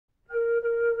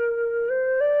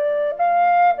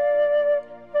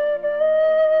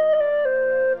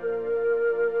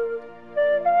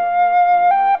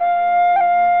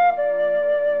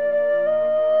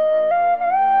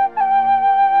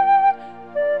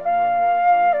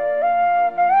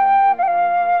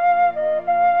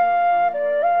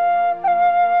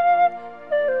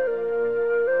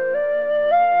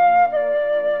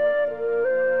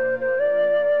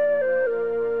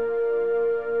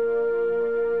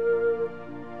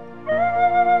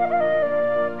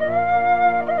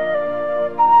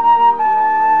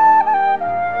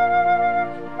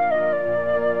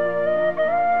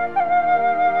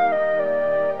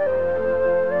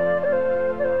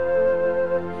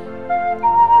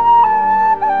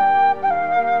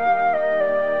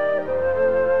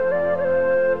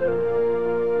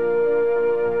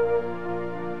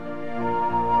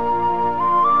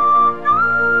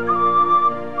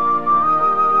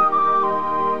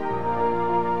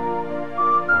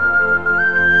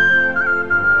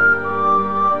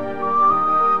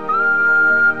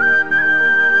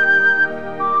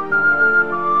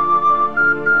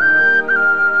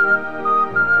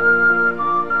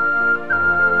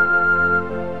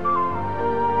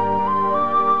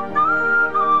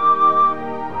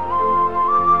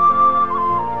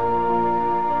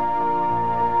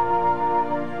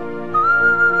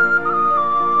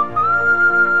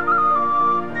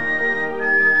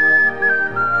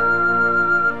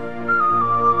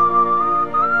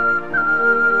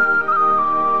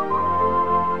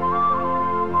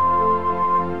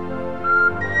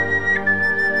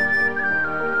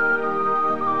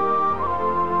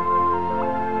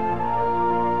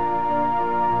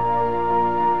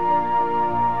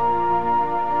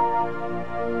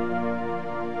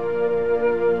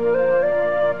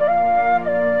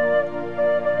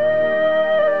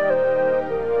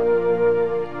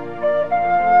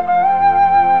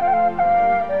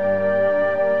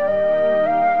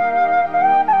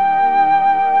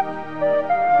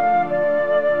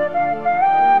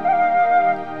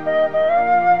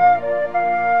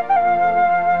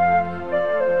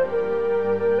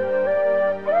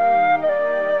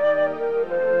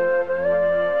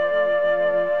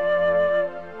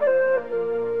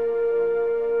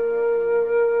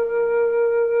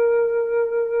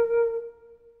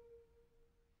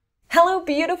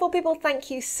beautiful people, thank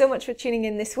you so much for tuning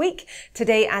in this week.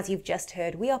 Today, as you've just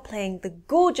heard, we are playing the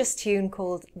gorgeous tune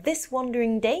called This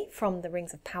Wandering Day from the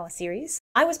Rings of Power series.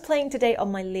 I was playing today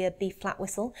on my Lear B-flat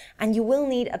whistle, and you will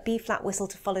need a B-flat whistle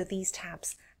to follow these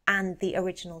tabs and the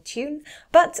original tune.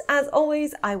 But as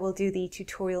always, I will do the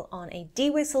tutorial on a D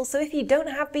whistle, so if you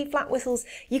don't have B-flat whistles,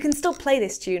 you can still play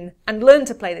this tune and learn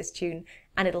to play this tune,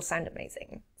 and it'll sound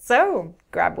amazing. So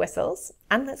grab whistles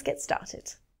and let's get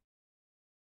started.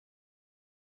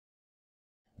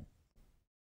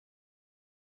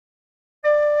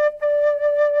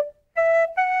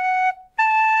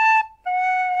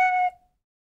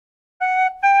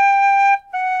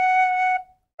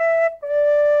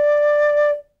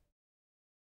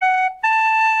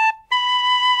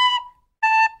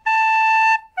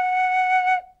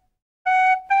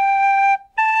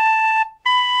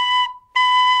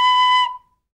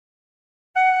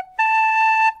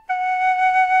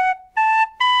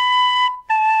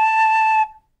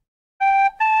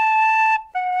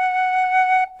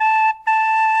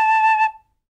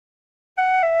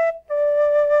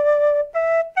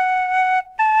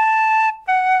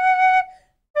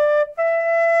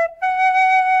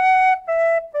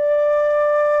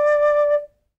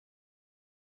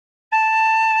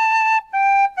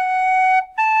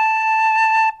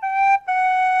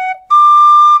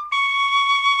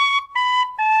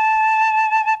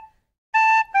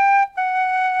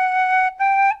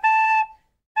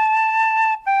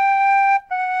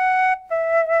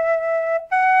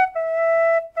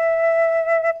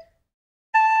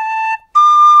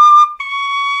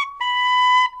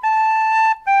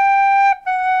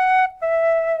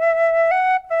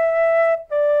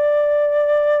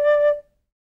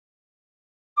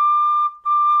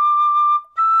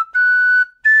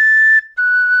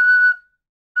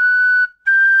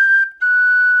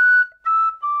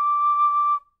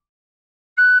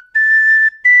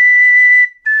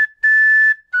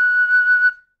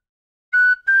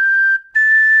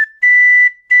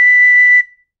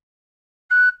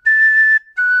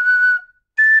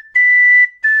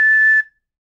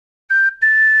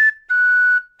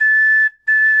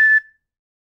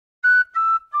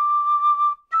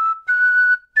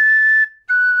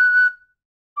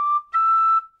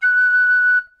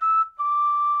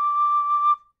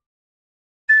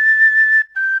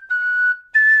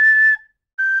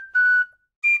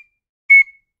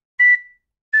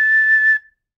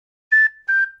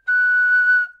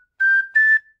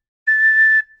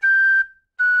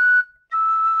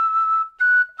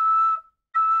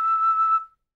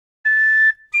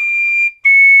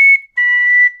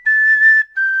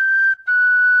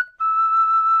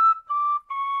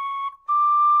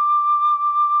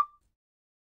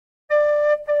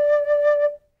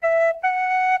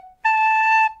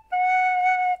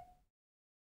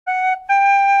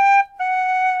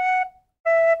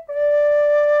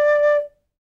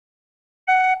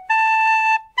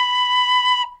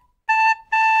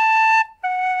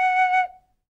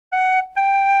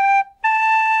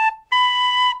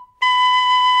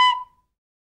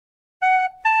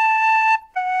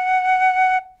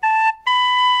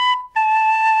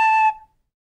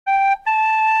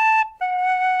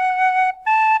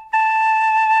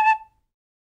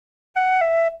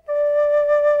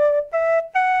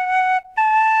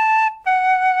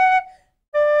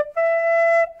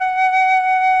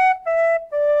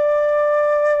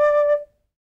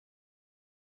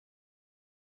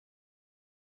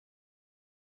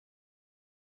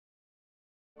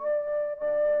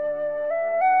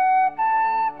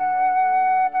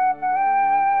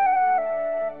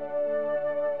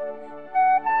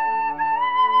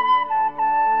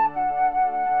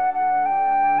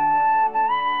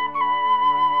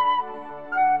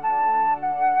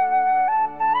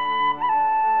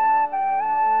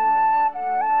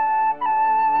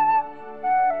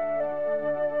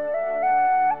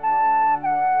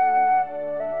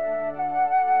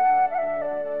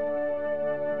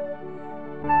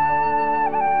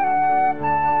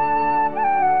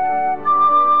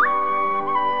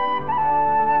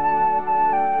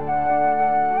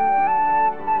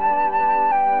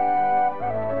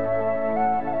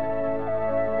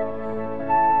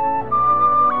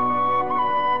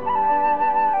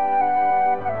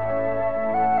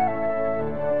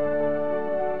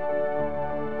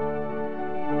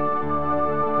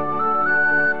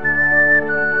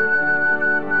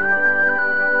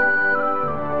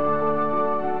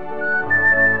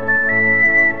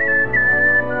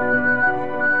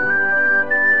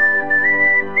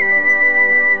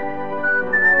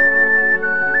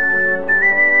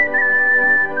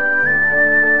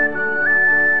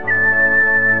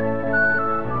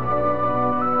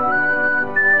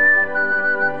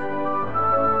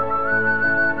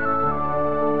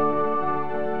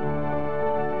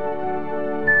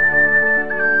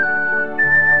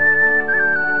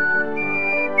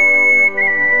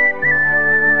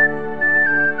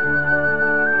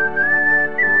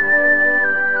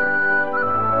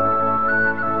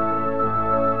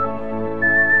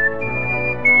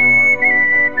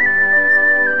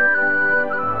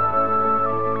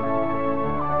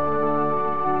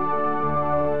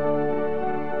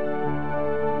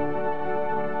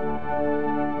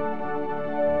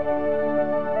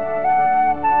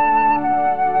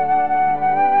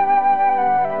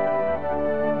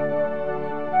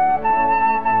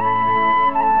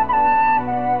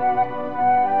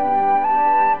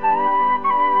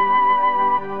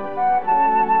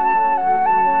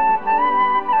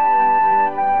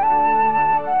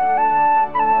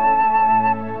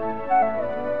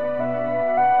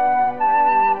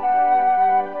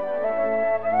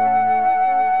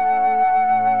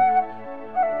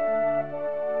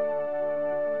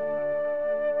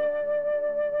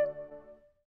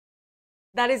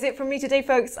 That is it from me today,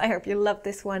 folks. I hope you loved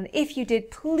this one. If you did,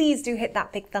 please do hit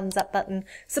that big thumbs up button.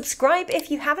 Subscribe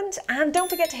if you haven't, and don't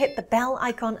forget to hit the bell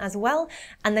icon as well,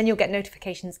 and then you'll get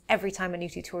notifications every time a new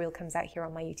tutorial comes out here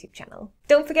on my YouTube channel.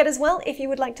 Don't forget as well, if you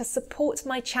would like to support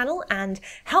my channel and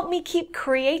help me keep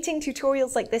creating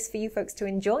tutorials like this for you folks to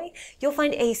enjoy, you'll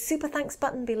find a super thanks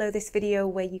button below this video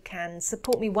where you can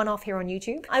support me one-off here on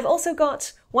YouTube. I've also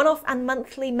got one-off and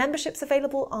monthly memberships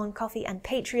available on Ko-fi and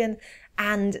Patreon,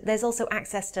 and there's also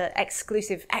access to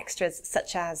exclusive extras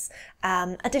such as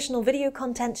additional video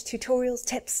content, tutorials,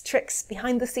 tips, tricks,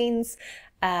 behind the scenes,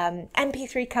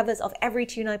 MP3 covers of every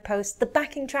tune I post, the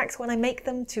backing tracks when I make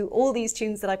them to all these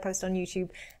tunes that I post on YouTube,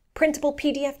 printable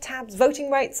PDF tabs, voting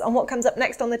rights on what comes up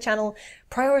next on the channel,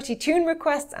 priority tune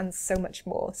requests, and so much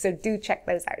more. So do check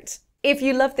those out. If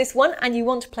you love this one and you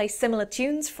want to play similar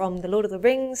tunes from The Lord of the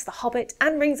Rings, The Hobbit,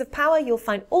 and Rings of Power, you'll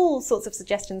find all sorts of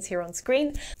suggestions here on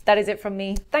screen. That is it from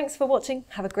me. Thanks for watching.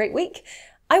 Have a great week.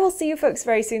 I will see you folks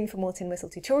very soon for more tin whistle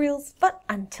tutorials, but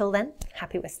until then,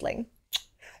 happy whistling.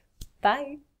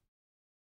 Bye.